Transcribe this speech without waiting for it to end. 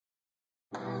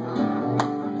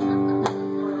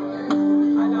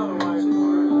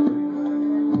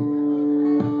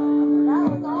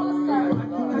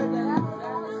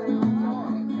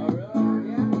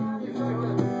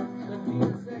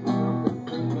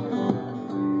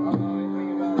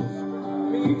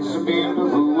It's a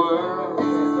beautiful world, a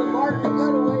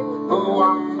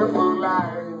wonderful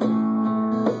life,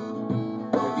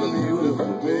 a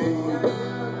beautiful day,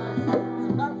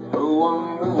 a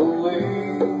wonderful way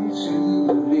to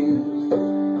live.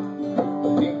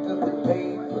 Picked up the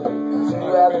paper,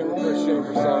 threw out the news,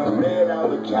 read all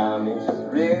the comments,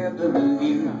 read the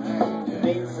review.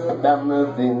 Dates about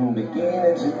nothing,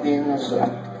 beginning to end, so I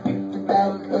picked it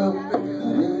back up and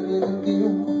read it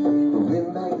again. Went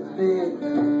back to bed,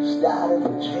 started to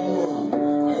dream,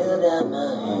 held out my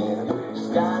hand,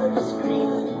 started to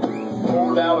scream.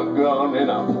 Pulled out a gun and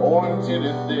I pointed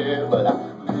it there, but I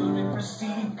couldn't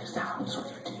proceed cause I was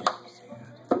with you.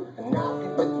 And knocked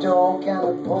at the door, kind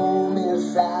of pulled me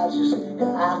aside. She said,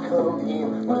 can I come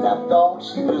in? But I thought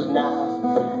she was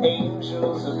nice.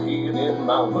 Angels appeared in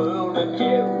my world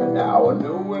again. And now I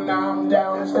know when I'm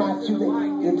down, it's not too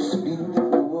late. It's a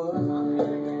beautiful world,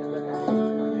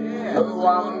 a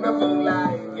wonderful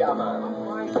life, yeah man.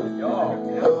 A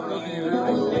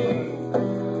beautiful day,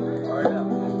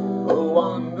 a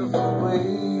wonderful way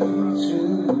to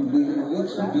live.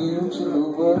 It's a beautiful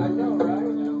world,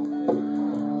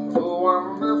 a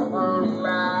wonderful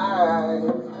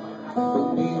life, a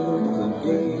beautiful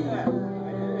day.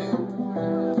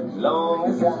 As long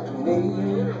as I can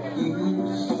make you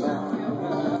smile.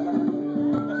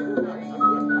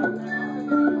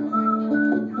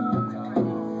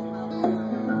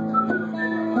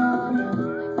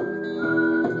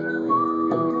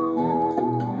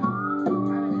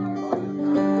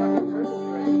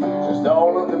 Just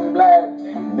all of them black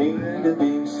made a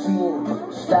big scene,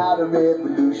 start a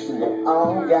revolution, they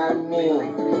all got me.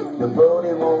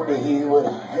 Nobody wanted to hear what I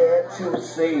had to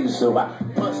say, so I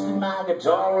busted my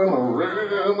guitar and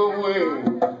ran away.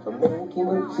 A man came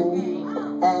up to me,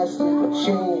 asked me for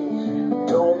change,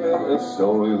 told me a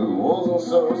story that wasn't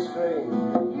so strange.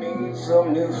 Made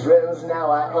some new friends,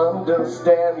 now I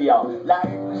understand, y'all. Life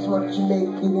is what you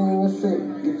make it, and I say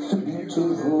it's a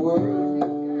beautiful world,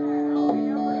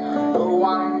 a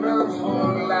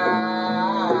wonderful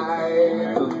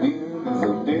life, a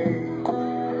beautiful day,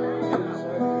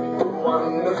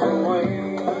 wonderful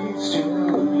ways to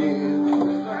live.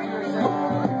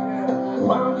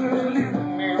 I'm just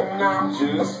living and I'm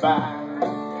just fine.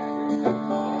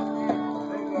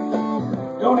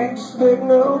 Don't expect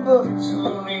nobody to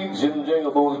read Jim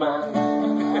Jingle's mind.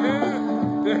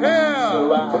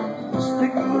 So I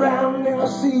stick around and I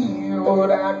see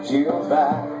what I can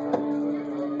find.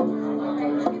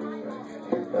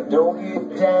 Now don't get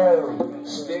down,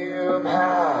 stay up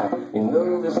high. You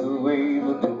know this is the way,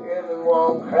 but then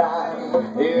everyone cries.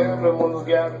 Everyone's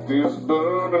got this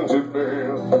burden to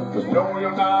bear. Just know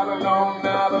you're not alone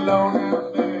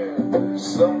out there.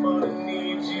 Somebody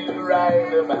needs you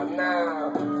right about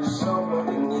now.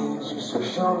 Somebody needs you, so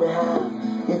show me how.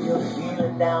 If you're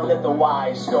feeling down, let the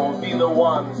wise stones be the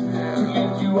ones to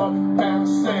lift you up and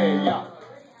say, yeah,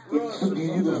 it's a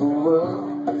beautiful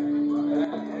world,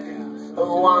 a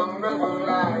wonderful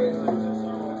life,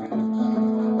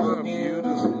 a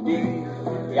beautiful day,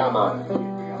 yeah man,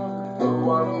 a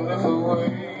wonderful way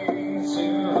to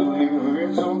live.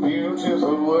 It's a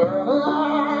beautiful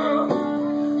world,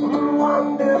 a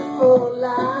wonderful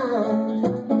life,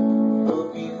 a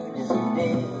beautiful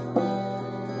day.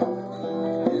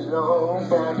 As long as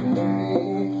I can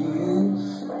make you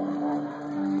smile.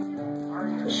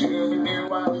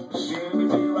 Shoo-be-doo-wop,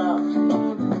 shoo-be-doo-wop,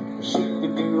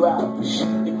 shoo-be-doo-wop,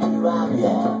 shoo-be-doo-wop,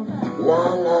 yeah. La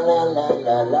la la la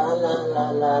la la la la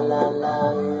la la la.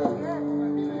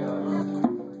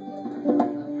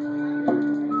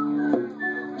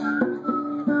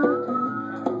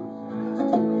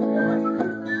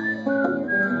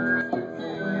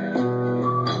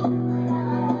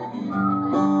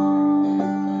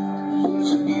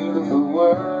 It's a beautiful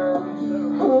world,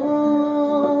 a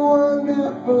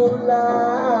wonderful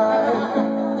life,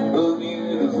 a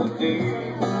beautiful day.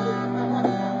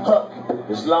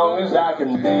 As long as I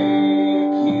can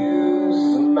make you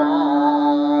smile.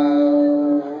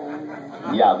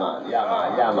 Yeah man, yeah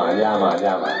man, yeah man, yeah man,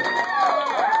 yeah man.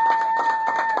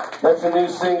 That's a new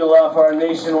single off our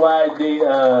nationwide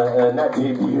not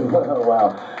debut.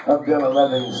 Wow, I've done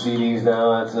 11 CDs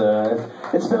now.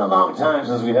 It's been a long time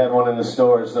since we had one in the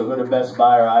stores. So go to Best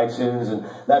Buy or iTunes, and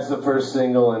that's the first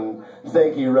single. And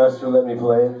thank you, Russ, for letting me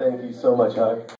play it. Thank you so much, Huck.